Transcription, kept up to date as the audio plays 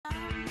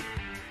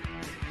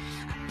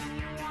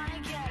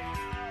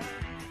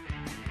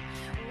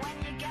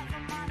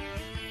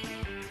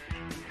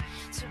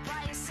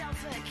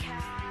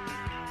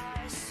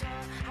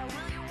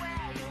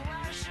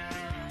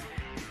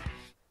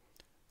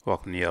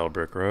Welcome to Yellow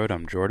Brick Road.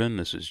 I'm Jordan.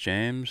 This is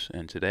James,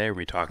 and today we'll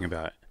be talking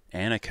about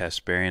Anna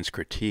Kasparian's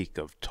critique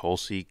of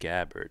Tulsi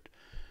Gabbard.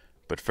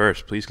 But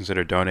first, please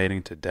consider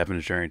donating to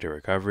Devon's Journey to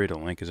Recovery. The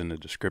link is in the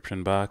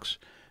description box,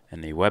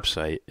 and the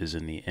website is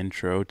in the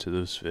intro to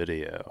this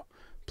video.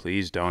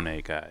 Please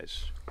donate,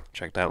 guys.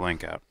 Check that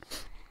link out.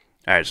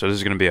 Alright, so this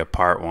is going to be a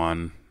part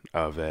one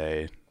of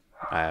I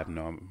have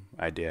no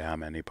idea how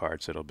many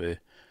parts it'll be.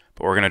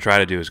 But what we're going to try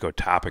to do is go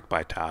topic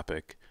by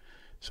topic,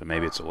 so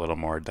maybe it's a little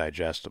more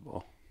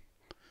digestible.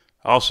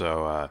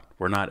 Also,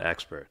 we're not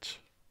experts.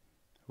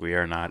 We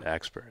are not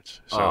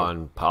experts. So,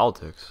 on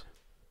politics.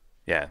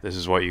 Yeah, this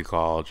is what you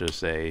call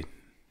just a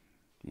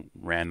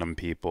random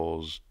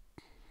people's,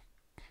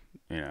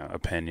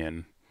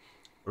 opinion.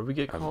 What did we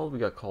get called? We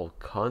got called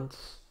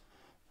cunts.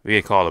 We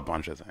get called a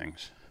bunch of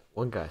things.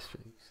 One guy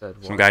said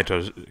some guy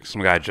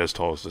just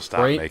told us to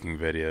stop making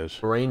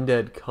videos. Brain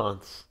dead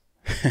cunts.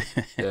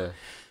 Yeah.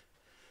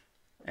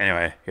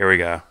 Anyway, here we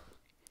go.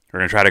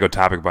 We're going to try to go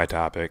topic by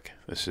topic.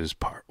 This is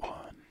part one.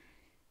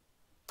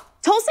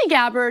 Tulsi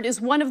Gabbard is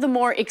one of the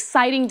more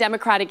exciting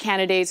Democratic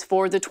candidates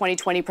for the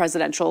 2020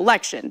 presidential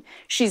election.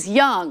 She's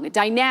young,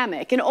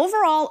 dynamic, and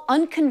overall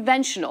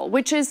unconventional,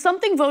 which is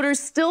something voters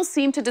still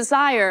seem to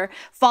desire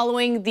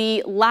following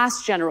the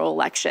last general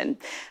election.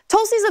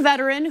 Tulsi's a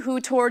veteran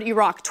who toured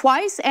Iraq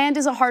twice and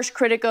is a harsh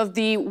critic of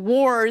the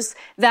wars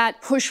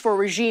that push for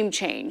regime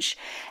change.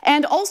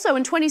 And also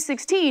in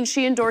 2016,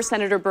 she endorsed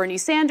Senator Bernie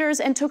Sanders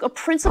and took a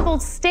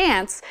principled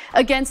stance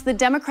against the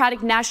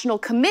Democratic National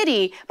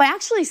Committee by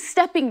actually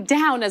stepping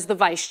down as the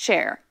vice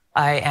chair.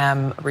 I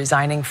am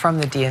resigning from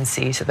the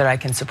DNC so that I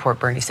can support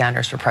Bernie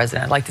Sanders for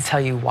president. I'd like to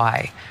tell you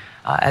why.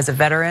 As a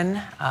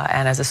veteran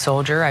and as a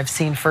soldier, I've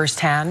seen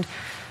firsthand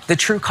the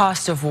true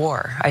cost of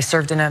war. I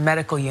served in a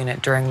medical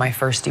unit during my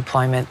first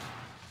deployment,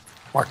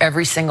 where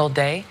every single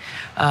day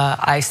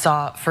I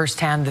saw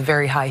firsthand the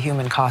very high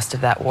human cost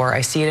of that war.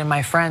 I see it in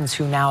my friends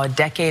who now, a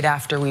decade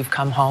after we've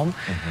come home,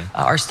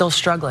 are still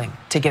struggling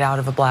to get out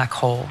of a black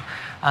hole.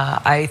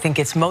 I think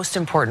it's most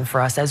important for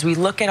us as we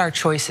look at our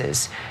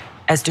choices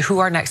as to who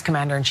our next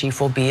commander-in-chief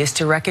will be is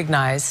to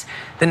recognize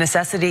the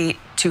necessity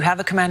to have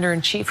a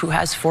commander-in-chief who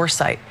has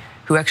foresight,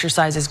 who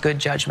exercises good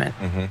judgment,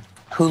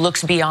 who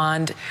looks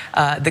beyond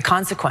the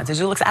consequences,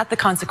 who looks at the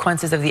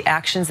consequences of the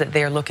actions that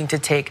they are looking to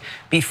take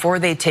before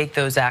they take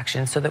those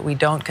actions, so that we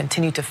don't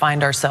continue to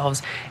find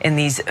ourselves in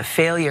these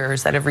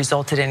failures that have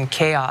resulted in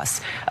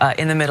chaos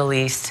in the Middle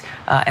East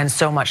and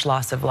so much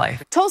loss of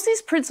life.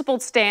 Tulsi's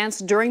principled stance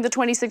during the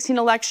 2016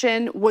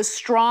 election was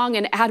strong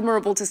and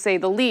admirable, to say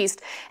the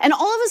least. And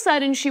all of a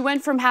sudden, she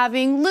went from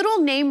having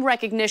little name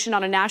recognition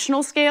on a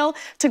national scale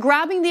to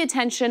grabbing the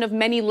attention of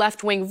many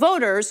left-wing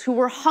voters who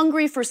were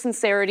hungry for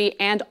sincerity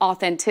and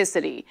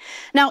authenticity.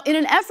 Now, in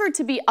an effort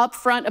to be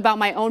upfront about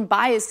my own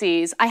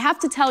biases, I have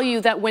to tell you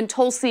that when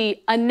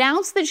Tulsi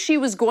announced that she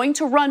was going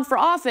to run for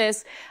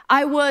office,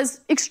 I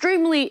was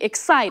extremely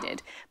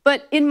excited.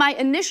 But in my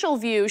initial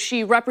view,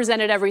 she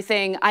represented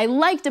everything I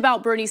liked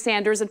about Bernie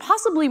Sanders and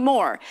possibly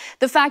more.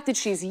 The fact that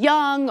she's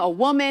young, a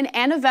woman,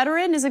 and a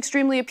veteran is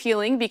extremely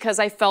appealing because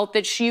I felt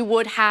that she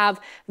would have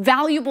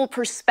valuable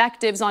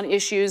perspectives on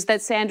issues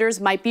that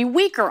Sanders might be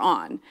weaker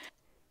on.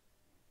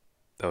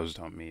 Those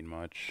don't mean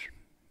much.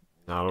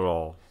 Not at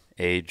all.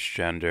 Age,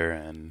 gender,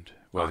 and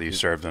whether you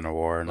served in a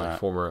war or not.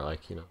 Former,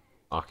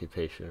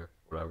 occupation or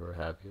whatever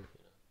have you.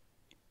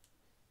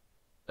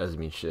 Doesn't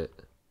mean shit.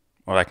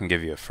 Well, that can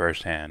give you a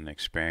first-hand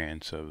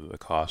experience of the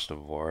cost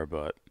of war,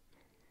 but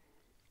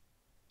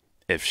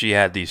if she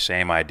had these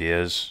same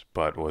ideas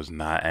but was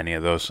not any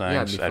of those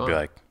things, I'd be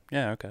like,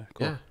 yeah, okay,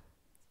 cool. Yeah.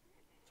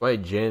 Why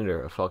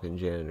a fucking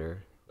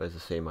janitor who has the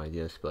same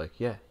ideas, be like,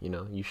 yeah,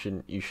 you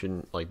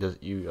shouldn't like this.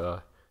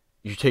 You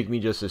should take me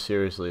just as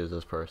seriously as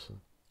this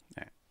person.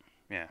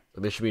 Yeah.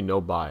 But there should be no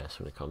bias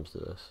when it comes to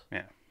this.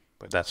 Yeah,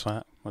 but that's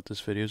not what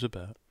this video is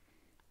about.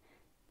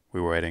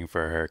 We were waiting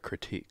for her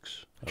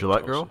critiques.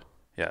 Gillette girl?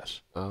 Yes.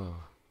 Oh,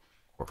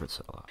 corporate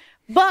sellout.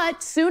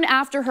 But soon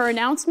after her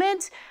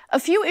announcement, a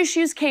few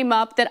issues came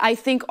up that I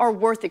think are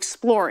worth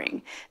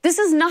exploring. This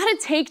is not a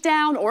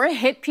takedown or a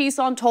hit piece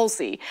on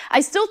Tulsi.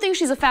 I still think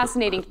she's a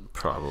fascinating...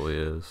 Probably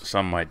is.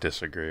 Some might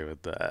disagree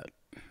with that,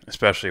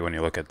 especially when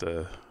you look at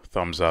the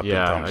thumbs up and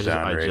thumbs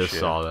down ratio. I just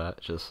saw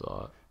that. Just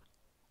saw it.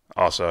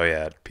 Also,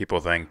 yeah,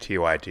 people think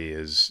TYT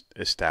is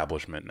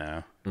establishment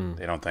now.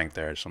 They don't think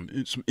there's some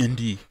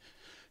indie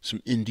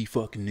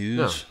fucking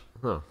news.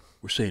 No.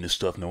 We're saying this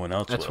stuff no one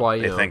else That's will. why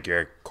they think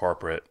you're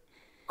corporate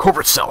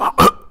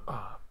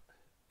sellout.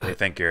 They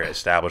think you're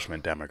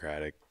establishment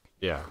Democratic.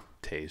 Yeah.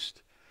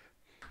 Taste.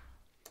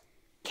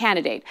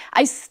 Candidate.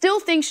 I still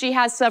think she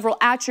has several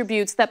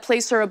attributes that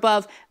place her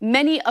above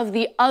many of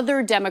the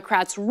other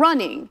Democrats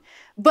running.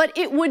 But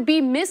it would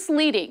be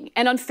misleading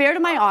and unfair to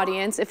my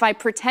audience if I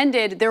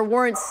pretended there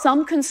weren't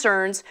some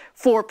concerns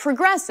for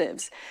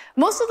progressives.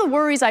 Most of the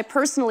worries I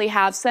personally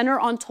have center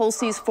on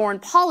Tulsi's foreign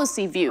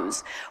policy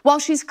views. While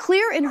she's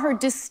clear in her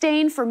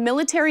disdain for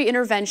military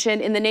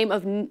intervention in the name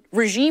of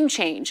regime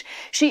change,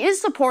 she is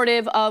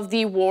supportive of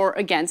the war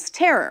against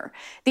terror.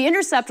 The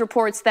Intercept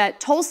reports that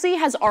Tulsi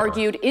has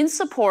argued in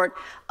support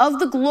of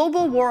the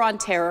global war on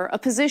terror, a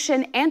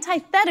position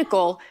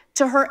antithetical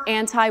to her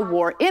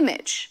anti-war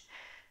image.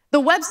 The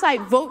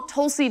website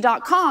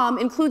votetulsi.com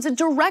includes a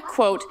direct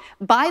quote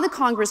by the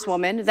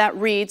Congresswoman that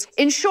reads,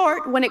 "In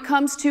short, when it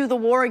comes to the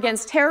war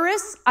against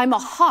terrorists, I'm a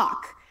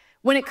hawk.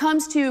 When it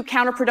comes to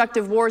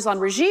counterproductive wars on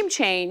regime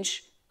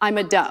change, I'm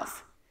a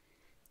dove."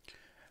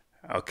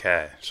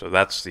 Okay, so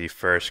that's the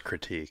first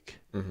critique,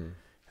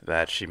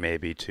 that she may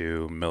be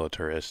too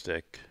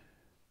militaristic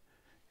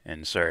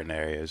in certain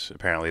areas.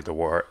 Apparently the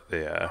war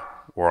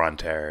on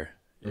terror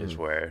is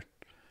where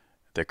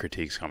the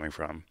critique's coming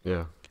from.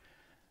 Yeah.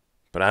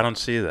 But I don't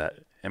see that.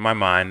 In my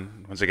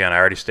mind, once again, I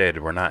already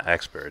stated we're not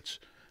experts.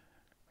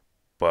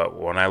 But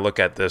when I look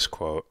at this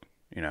quote,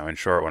 in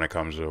short, when it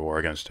comes to the war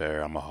against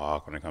terror, I'm a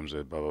hawk. When it comes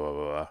to blah, blah, blah,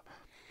 blah, blah,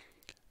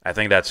 I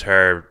think that's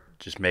her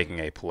just making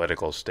a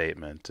political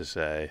statement to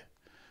say,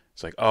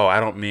 it's like, oh, I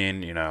don't mean,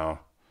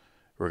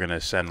 we're going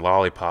to send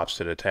lollipops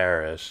to the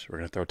terrorists. We're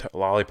going to throw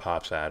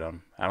lollipops at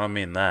them. I don't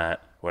mean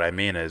that. What I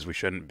mean is we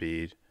shouldn't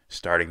be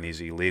starting these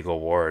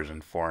illegal wars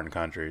in foreign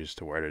countries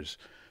to where there's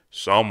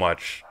so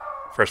much,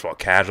 first of all,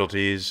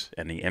 casualties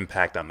and the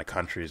impact on the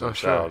countries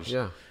themselves.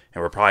 Sure, yeah.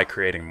 And we're probably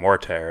creating more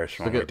terrorists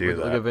when we do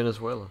that. Look at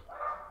Venezuela.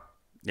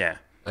 Yeah.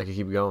 I could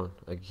keep going.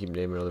 I could keep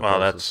naming other Well,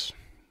 places.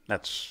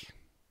 that's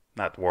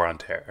not war on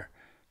terror.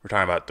 We're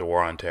talking about the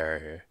war on terror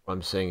here. What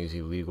I'm saying is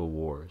illegal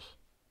wars.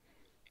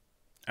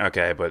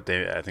 Okay, but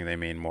I think they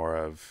mean more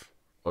of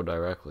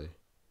directly.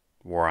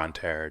 war on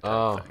terror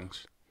type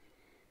things.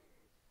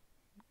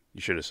 You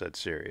should have said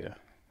Syria.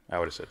 I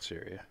would have said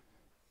Syria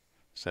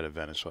instead of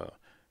Venezuela.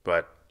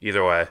 But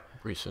either way,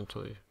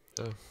 Recently,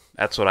 yeah.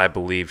 That's what I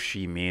believe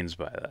she means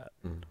by that.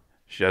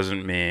 She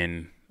doesn't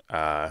mean,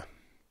 there's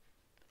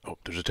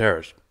a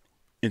terrorist.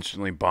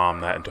 Instantly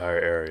bomb that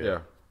entire area. Yeah.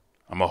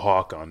 I'm a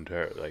hawk on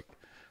terror. Like,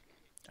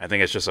 I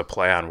think it's just a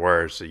play on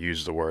words to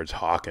use the words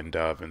hawk and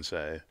dove and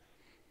say,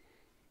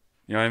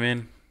 you know what I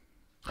mean?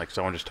 Like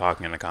someone just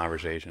talking in a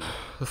conversation.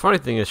 The funny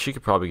thing is, she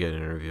could probably get an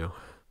interview.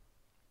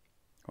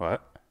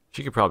 What?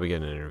 She could probably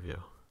get an interview.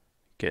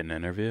 Get an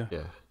interview?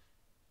 Yeah.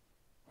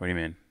 What do you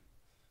mean?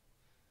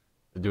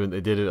 They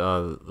did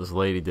it. This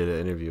lady did an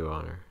interview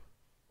on her.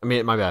 I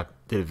mean, my bad.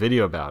 Did a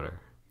video about her.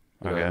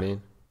 You know what I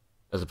mean?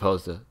 As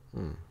opposed to,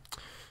 I'm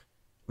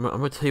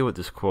gonna tell you what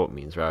this quote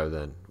means, rather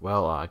than,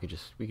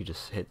 we could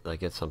just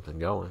get something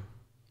going.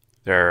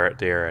 They're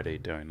already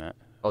doing that.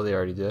 Oh, they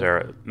already did.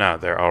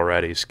 They're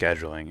already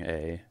scheduling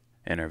a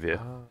interview.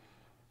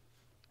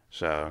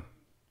 So,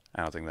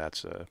 I don't think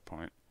that's a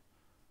point.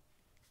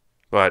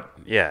 But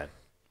yeah,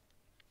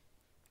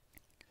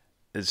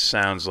 it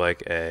sounds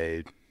like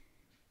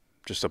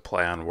just a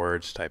play on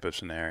words type of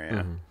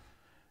scenario.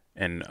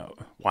 And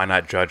why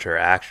not judge her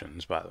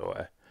actions, by the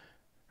way?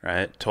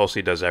 Right?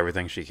 Tulsi does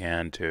everything she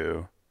can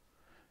to,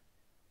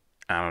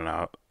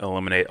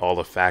 eliminate all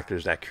the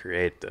factors that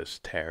create this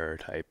terror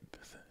type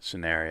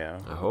scenario.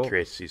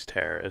 Creates these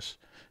terrorists,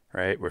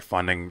 right? We're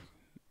funding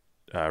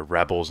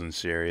rebels in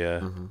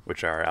Syria,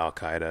 which are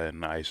Al-Qaeda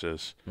and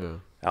ISIS,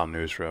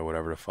 Al-Nusra,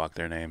 whatever the fuck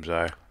their names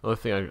are. The only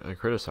thing I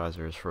criticize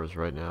her for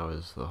right now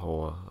is the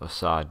whole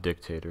Assad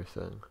dictator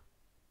thing.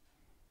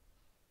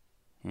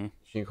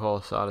 She can call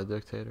Assad a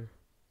dictator?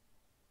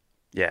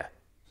 Yeah.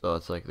 So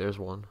it's like, there's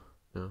one.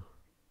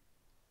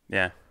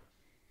 Yeah.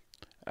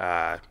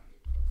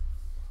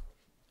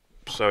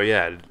 So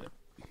yeah,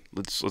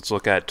 let's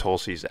look at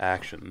Tulsi's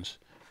actions,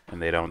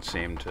 and they don't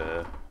seem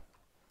to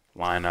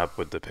line up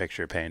with the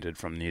picture painted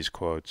from these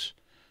quotes,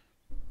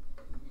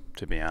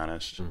 to be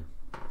honest.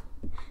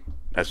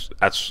 That's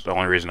the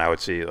only reason I would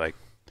see, like,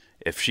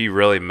 if she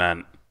really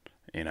meant,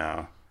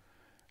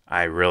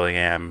 I really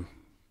am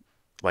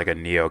like a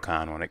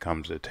neocon when it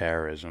comes to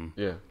terrorism.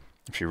 Yeah.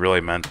 If she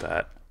really meant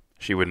that,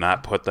 she would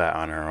not put that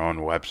on her own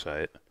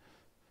website.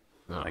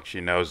 No. Like,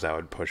 she knows that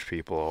would push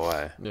people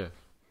away. Yeah.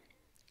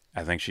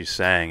 I think she's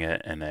saying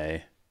it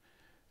in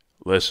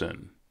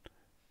listen,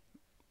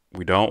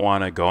 we don't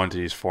want to go into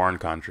these foreign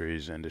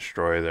countries and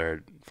destroy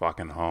their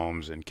fucking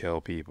homes and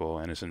kill people,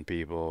 innocent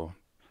people,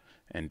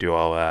 and do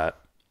all that.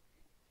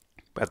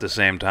 But at the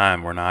same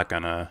time, we're not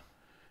going to,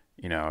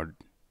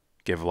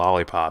 give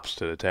lollipops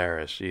to the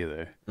terrorists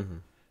either.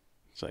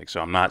 It's like,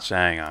 so I'm not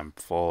saying I'm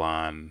full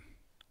on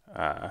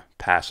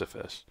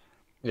pacifist.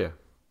 Yeah.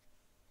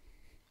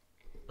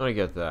 I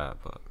get that,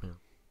 but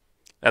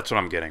that's what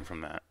I'm getting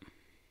from that.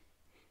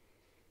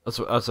 That's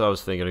what I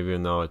was thinking,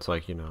 even though it's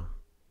like,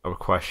 I would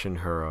question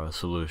her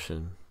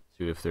solution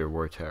to if there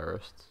were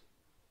terrorists.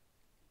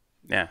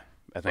 Yeah,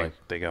 I think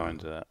they go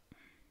into that.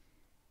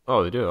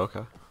 Oh, they do?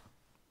 Okay.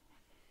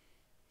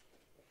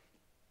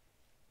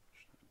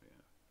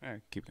 All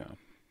right, keep going.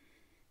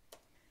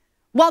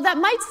 While that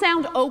might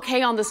sound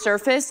okay on the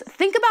surface,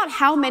 think about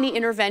how many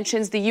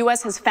interventions the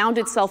U.S. has found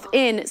itself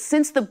in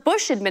since the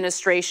Bush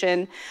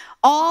administration,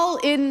 all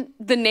in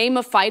the name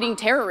of fighting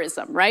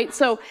terrorism, right?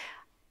 So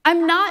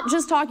I'm not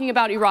just talking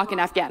about Iraq and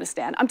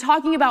Afghanistan. I'm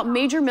talking about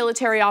major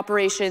military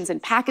operations in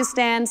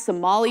Pakistan,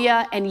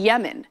 Somalia, and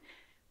Yemen,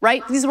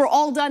 right? These were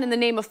all done in the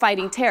name of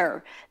fighting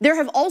terror. There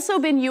have also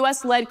been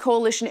U.S.-led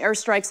coalition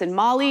airstrikes in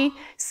Mali,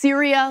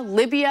 Syria,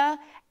 Libya,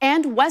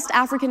 and West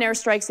African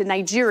airstrikes in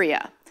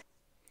Nigeria.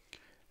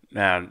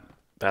 Now,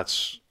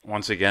 that's,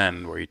 once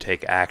again, where you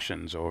take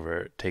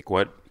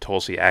what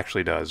Tulsi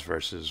actually does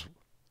versus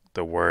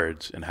the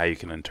words and how you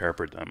can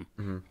interpret them.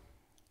 Mm-hmm.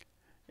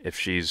 If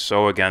she's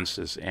so against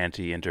this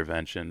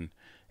anti-intervention,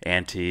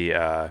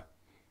 I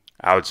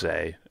would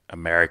say,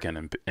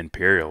 American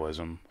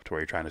imperialism, to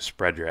where you're trying to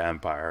spread your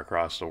empire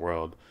across the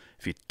world,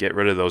 if you get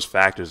rid of those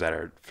factors that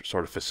are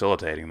sort of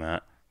facilitating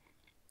that,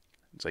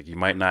 it's like you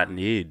might not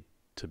need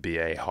to be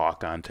a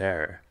hawk on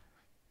terror.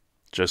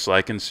 Just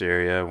like in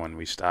Syria, when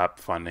we stop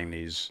funding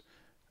these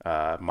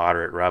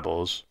moderate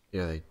rebels,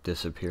 yeah, they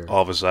disappear.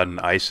 All of a sudden,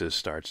 ISIS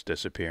starts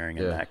disappearing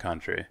in that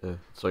country. Yeah.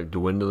 It's like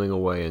dwindling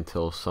away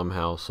until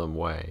somehow, some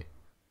way,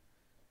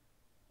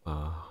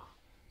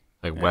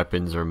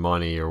 weapons or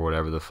money or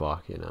whatever the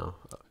fuck, you know.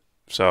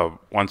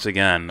 So once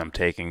again, I'm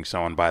taking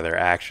someone by their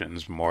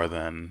actions more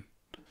than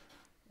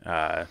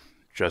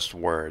just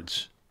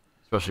words.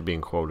 Especially being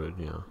quoted,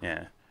 you know.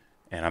 Yeah,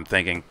 and I'm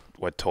thinking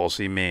what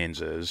Tulsi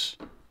means is,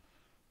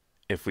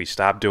 if we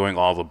stop doing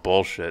all the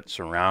bullshit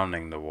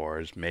surrounding the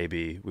wars,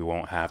 maybe we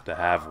won't have to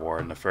have war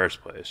in the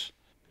first place.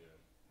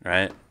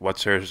 Right?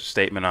 What's her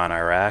statement on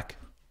Iraq?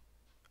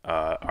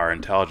 Our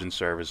intelligence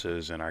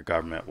services and our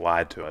government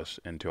lied to us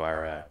into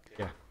Iraq.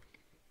 Yeah.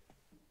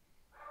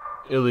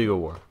 Illegal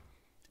war.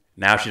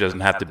 Now she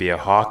doesn't have to be a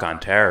hawk on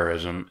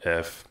terrorism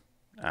if,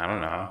 I don't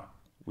know,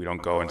 we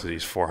don't go into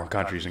these foreign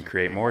countries and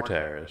create more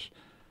terrorists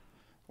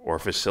or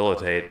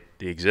facilitate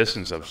the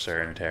existence of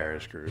certain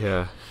terrorist groups.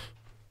 Yeah.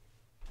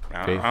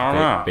 I don't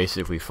know.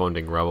 Basically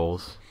funding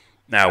rebels.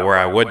 Now, where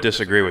I would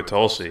disagree with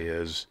Tulsi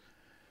is,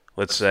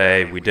 let's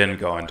say we didn't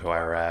go into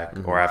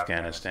Iraq or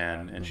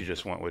Afghanistan and she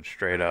just went with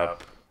straight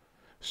up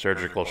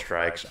surgical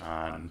strikes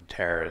on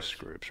terrorist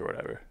groups or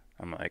whatever.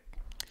 I'm like,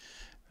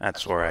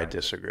 that's where I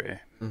disagree.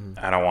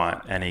 I don't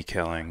want any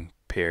killing,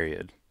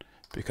 period.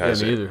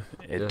 Because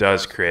it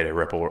does create a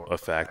ripple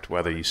effect,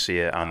 whether you see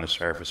it on the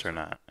surface or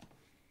not.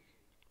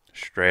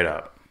 Straight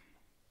up.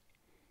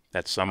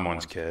 That's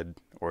someone's kid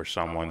or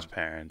someone's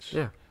parents.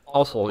 Yeah.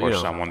 Also, or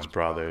someone's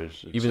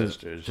brothers and even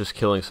sisters. Just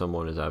killing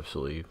someone is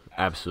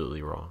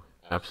absolutely wrong.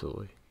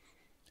 Absolutely.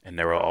 And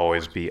there will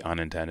always be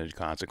unintended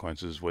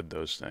consequences with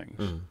those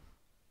things.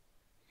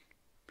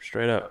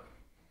 Straight up.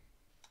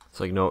 It's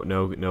like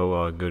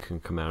no good can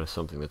come out of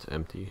something that's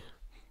empty.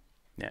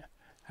 Yeah.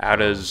 How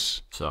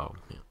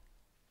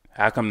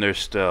come there's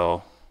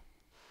still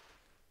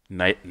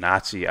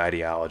Nazi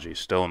ideology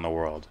still in the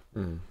world?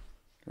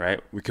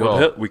 Right? We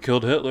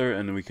killed Hitler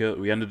and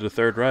we ended the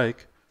Third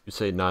Reich. You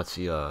say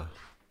Nazi,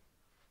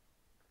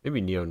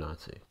 maybe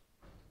neo-Nazi.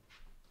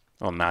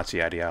 Well,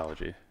 Nazi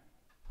ideology.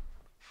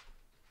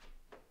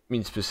 I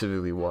mean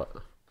specifically what?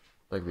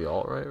 Like the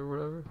alt-right or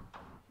whatever?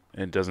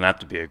 It doesn't have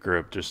to be a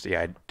group. Just the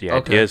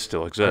ideas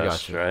still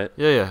exist, right?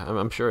 Yeah.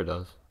 I'm sure it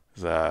does.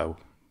 The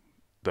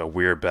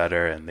we're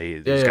better and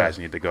these guys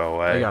need to go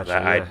away.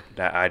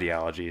 That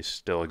ideology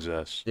still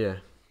exists. Yeah.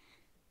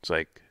 It's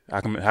like,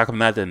 how come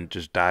that didn't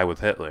just die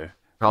with Hitler?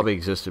 Probably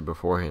existed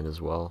beforehand as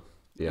well.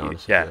 To be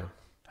honest. Yeah.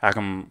 How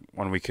come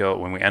when we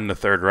end the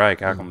Third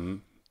Reich, how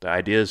come the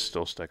ideas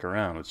still stick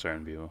around with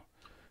certain people?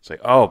 It's like,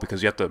 oh,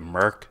 because you have to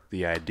murk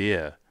the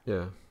idea.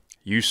 Yeah.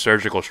 Use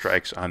surgical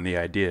strikes on the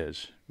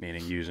ideas,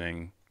 meaning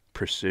using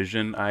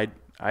precision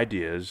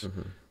ideas,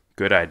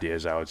 good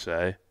ideas, I would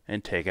say,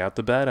 and take out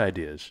the bad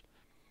ideas.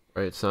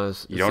 Right.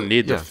 You don't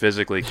need to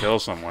physically kill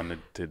someone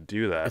to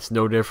do that. It's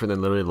no different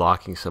than literally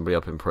locking somebody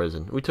up in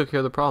prison. We took care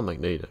of the problem. Like,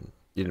 no, you didn't.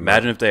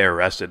 Imagine if they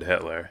arrested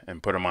Hitler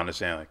and put him on the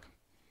stand like,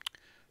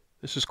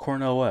 this is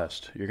Cornel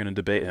West. You're going to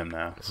debate him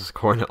now. This is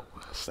Cornel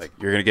West. Like,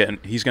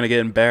 he's going to get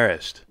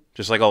embarrassed.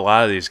 Just like a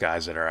lot of these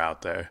guys that are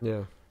out there.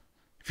 Yeah.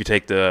 If you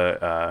take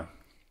the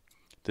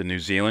New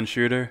Zealand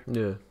shooter,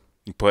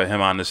 you put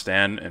him on the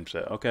stand and say,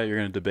 okay, you're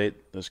going to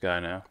debate this guy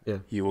now. Yeah.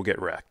 He will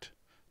get wrecked.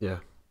 Yeah.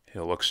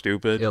 He'll look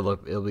stupid.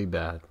 It'll be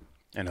bad.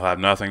 And he'll have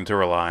nothing to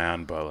rely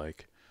on but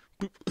like,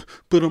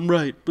 but I'm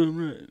right.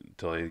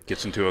 Until he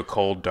gets into a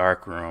cold,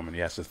 dark room and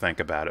he has to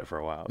think about it for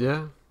a while.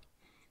 Yeah.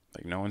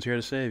 Like, no one's here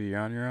to save you. You're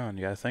on your own.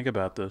 You got to think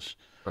about this.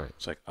 Right.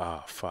 It's like,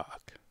 oh,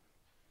 fuck.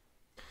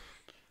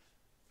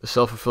 The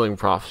self-fulfilling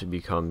prophecy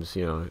becomes,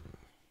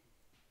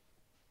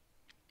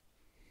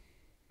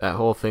 that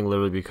whole thing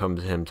literally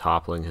becomes him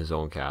toppling his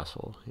own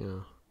castle,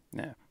 Yeah.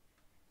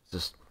 It's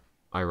just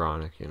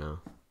ironic,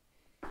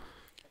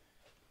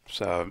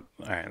 So,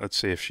 all right, let's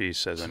see if she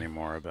says any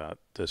more about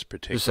this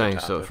particular Just saying,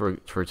 topic. so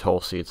for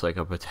Tulsi, it's like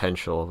a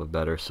potential of a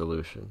better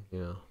solution,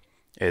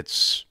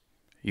 It's,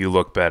 you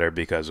look better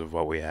because of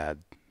what we had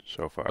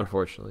so far.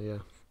 Unfortunately, yeah.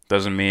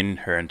 Doesn't mean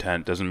her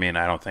intent. Doesn't mean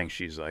I don't think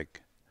she's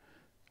like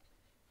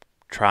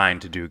trying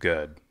to do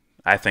good.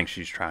 I think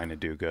she's trying to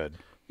do good.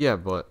 Yeah,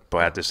 but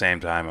at the same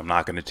time, I'm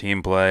not going to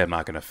team play. I'm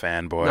not going to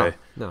fanboy.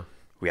 No.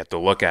 We have to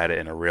look at it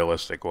in a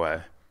realistic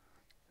way.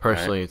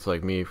 Personally, right? It's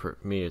like for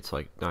me, it's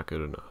like not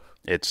good enough.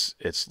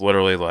 It's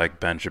literally like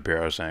Ben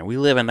Shapiro saying, "We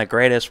live in the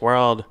greatest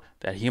world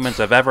that humans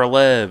have ever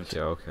lived."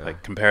 Yeah, okay.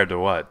 Like compared to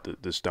what?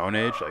 The Stone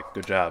Age? Like,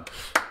 good job.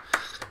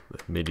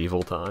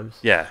 Medieval times?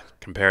 Yeah,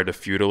 compared to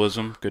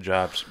feudalism. Good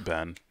job,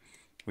 Ben.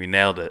 We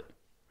nailed it.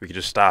 We could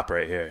just stop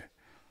right here.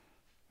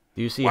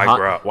 Do you see Why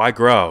grow? Why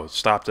grow?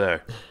 Stop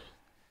there.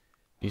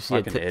 Do you see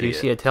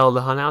a tail of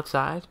the hunt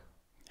outside?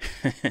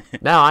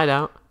 No, I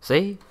don't.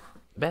 See?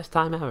 Best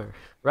time ever.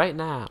 Right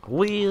now. All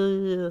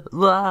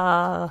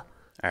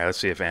right, let's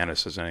see if Anna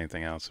says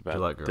anything else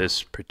about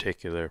this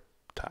particular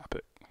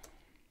topic.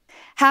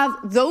 Have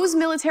those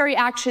military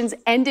actions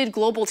ended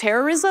global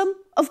terrorism?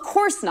 Of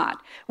course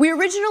not. We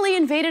originally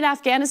invaded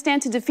Afghanistan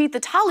to defeat the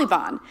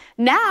Taliban.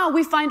 Now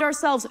we find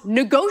ourselves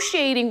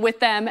negotiating with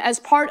them as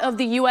part of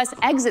the U.S.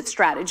 exit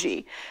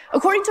strategy.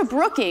 According to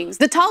Brookings,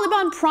 the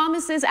Taliban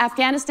promises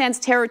Afghanistan's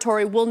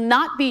territory will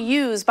not be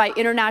used by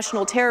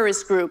international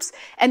terrorist groups,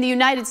 and the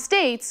United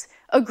States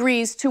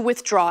agrees to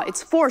withdraw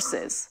its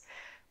forces.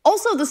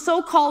 Also, the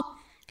so-called...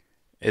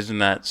 Isn't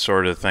that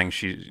sort of thing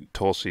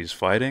Tulsi's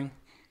fighting?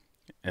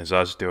 Is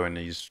us doing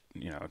these,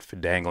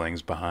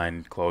 danglings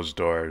behind closed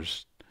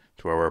doors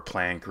to where we're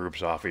playing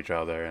groups off each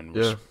other and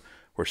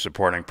we're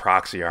supporting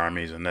proxy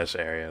armies in this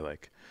area.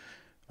 Like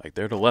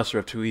they're the lesser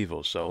of two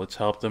evils, so let's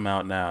help them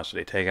out now so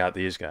they take out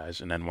these guys.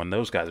 And then when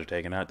those guys are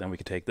taken out, then we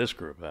can take this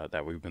group out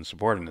that we've been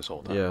supporting this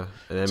whole time. Yeah.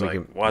 And then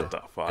it's what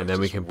the fuck? And then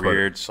we can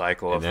weird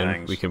cycle of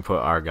things. We can put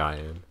our guy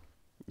in.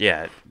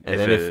 Yeah, and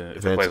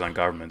if it plays on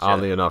governments.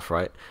 Oddly enough,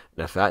 right?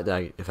 And if that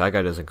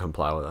guy doesn't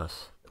comply with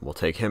us, we'll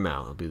take him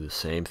out. It'll be the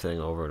same thing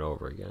over and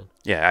over again.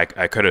 Yeah,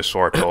 I could have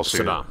swore Tulsi.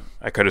 Saddam.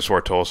 I could have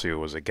swore Tulsi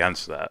was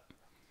against that.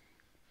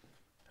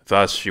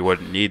 Thus, she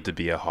wouldn't need to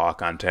be a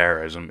hawk on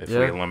terrorism if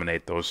we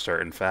eliminate those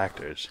certain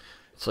factors.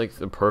 It's like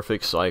the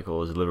perfect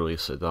cycle is literally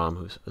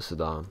Saddam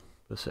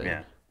Hussein.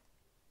 Yeah.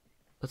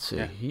 Let's see.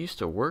 Yeah. He used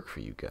to work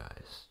for you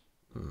guys.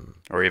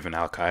 Or even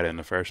Al Qaeda in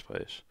the first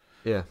place.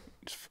 Yeah.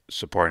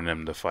 Supporting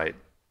them to fight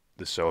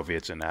the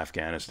Soviets in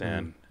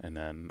Afghanistan, and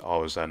then all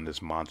of a sudden this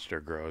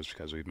monster grows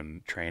because we've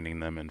been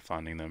training them and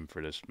funding them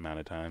for this amount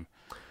of time.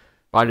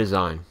 By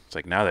design. It's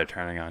like now they're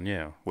turning on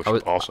you, which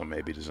also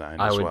may be designed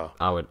as well.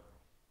 I would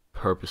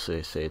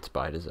purposely say it's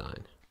by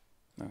design.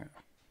 Okay.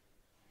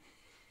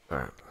 All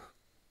right.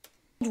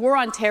 War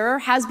on terror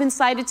has been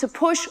cited to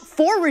push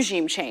for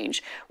regime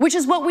change, which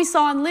is what we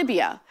saw in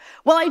Libya.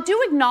 While I do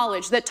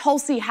acknowledge that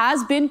Tulsi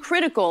has been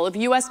critical of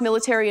U.S.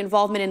 military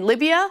involvement in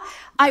Libya,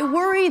 I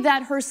worry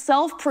that her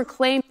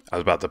self-proclaimed... I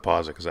was about to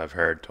pause it because I've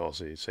heard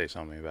Tulsi say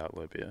something about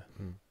Libya,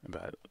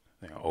 about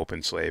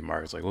open slave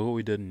markets. Like, look what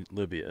we did in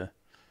Libya.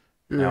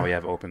 Yeah. Now we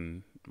have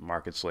open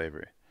market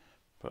slavery.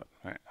 But,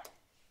 all right.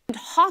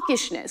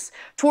 Hawkishness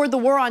toward the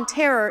war on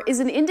terror is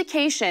an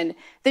indication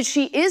that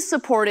she is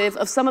supportive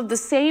of some of the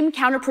same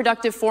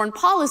counterproductive foreign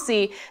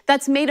policy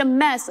that's made a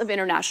mess of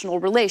international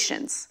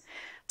relations.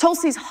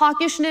 Tulsi's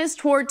hawkishness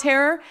toward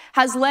terror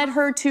has led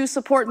her to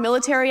support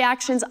military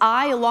actions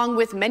I, along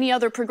with many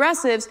other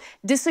progressives,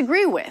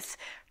 disagree with.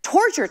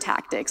 Torture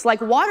tactics like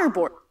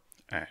waterboarding.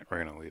 All right,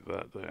 we're going to leave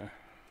that there.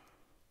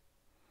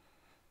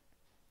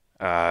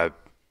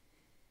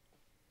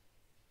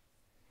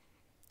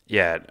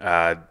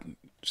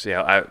 See,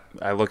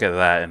 I look at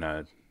that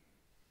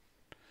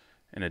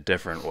in a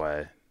different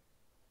way.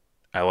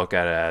 I look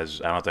at it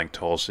as I don't think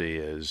Tulsi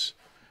is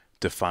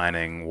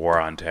defining war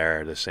on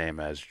terror the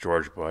same as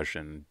George Bush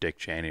and Dick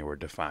Cheney were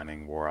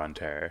defining war on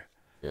terror.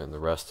 Yeah, and the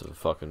rest of the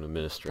fucking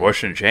administration.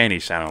 Bush and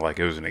Cheney sounded like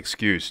it was an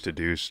excuse to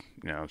do,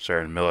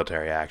 certain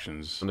military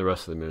actions. And the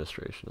rest of the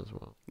administration as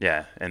well.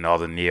 Yeah, and all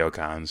the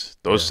neocons.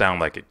 Those sound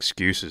like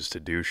excuses to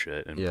do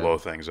shit and blow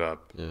things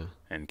up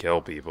and kill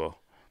people.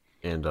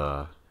 And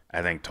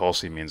I think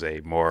Tulsi means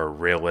a more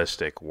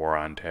realistic war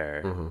on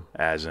terror,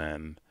 as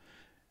in,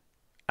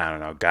 I don't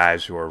know,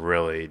 guys who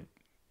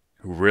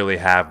really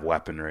have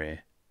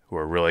weaponry, who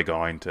are really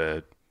going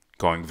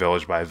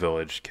village by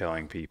village,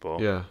 killing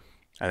people. Yeah,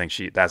 I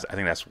think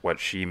that's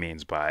what she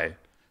means by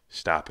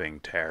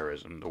stopping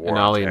terrorism. The war and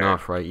on oddly terror.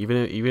 enough, right?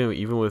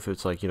 Even with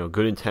it's like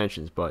good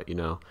intentions, but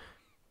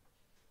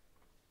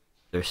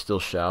they're still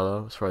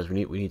shallow. As far as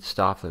we need to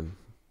stop them,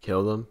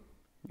 kill them.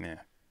 Yeah.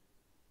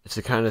 It's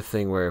the kind of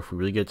thing where if we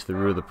really get to the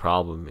root of the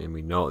problem and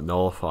we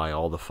nullify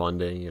all the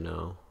funding,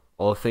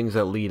 all the things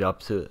that lead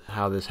up to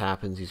how this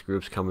happens, these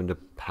groups come into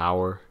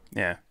power.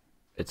 Yeah.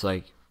 It's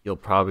like you'll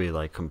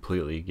probably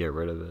completely get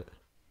rid of it.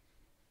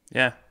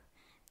 Yeah.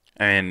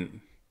 I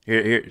mean,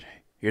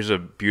 here's a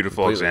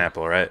beautiful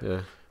example, right?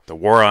 Yeah. The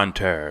war on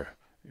terror.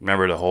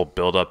 Remember the whole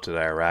build up to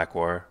the Iraq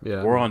war?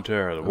 Yeah. War on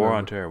terror, the war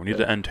on terror. We need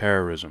to end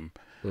terrorism.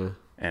 Yeah.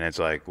 And it's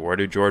like, where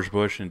do George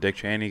Bush and Dick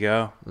Cheney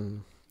go?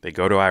 They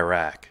go to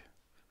Iraq.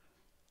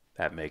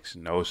 That makes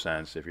no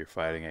sense if you're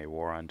fighting a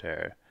war on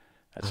terror.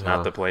 That's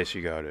not the place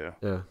you go to.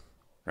 Yeah.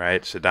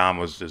 right? Saddam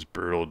was this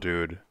brutal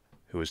dude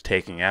who was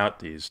taking out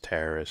these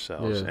terrorist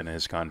cells in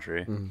his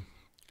country.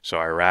 So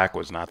Iraq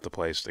was not the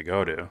place to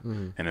go to.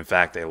 And in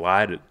fact, they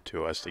lied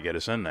to us to get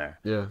us in there.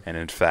 And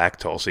in fact,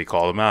 Tulsi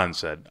called them out and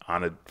said,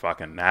 on a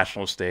fucking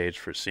national stage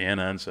for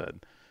CNN,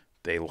 said,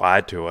 they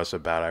lied to us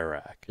about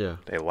Iraq.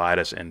 They lied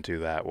us into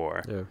that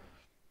war.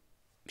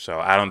 So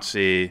I don't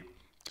see...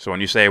 So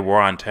when you say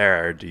war on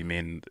terror, do you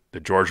mean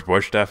the George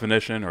Bush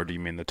definition or do you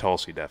mean the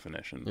Tulsi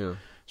definition?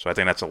 So I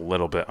think that's a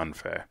little bit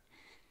unfair.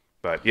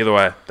 But either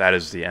way, that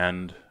is the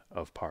end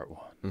of part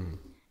 1.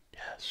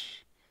 Yes.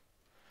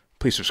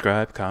 Please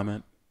subscribe,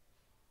 comment,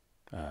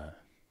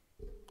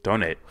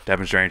 donate.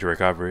 Devon's Journey to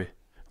Recovery.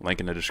 Link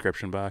in the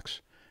description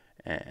box.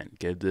 And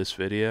give this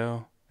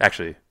video...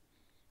 Actually,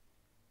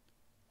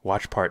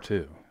 watch part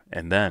 2.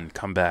 And then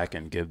come back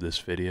and give this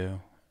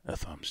video a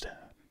thumbs down.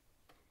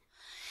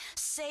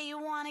 Say you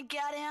wanna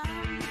get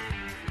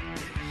in.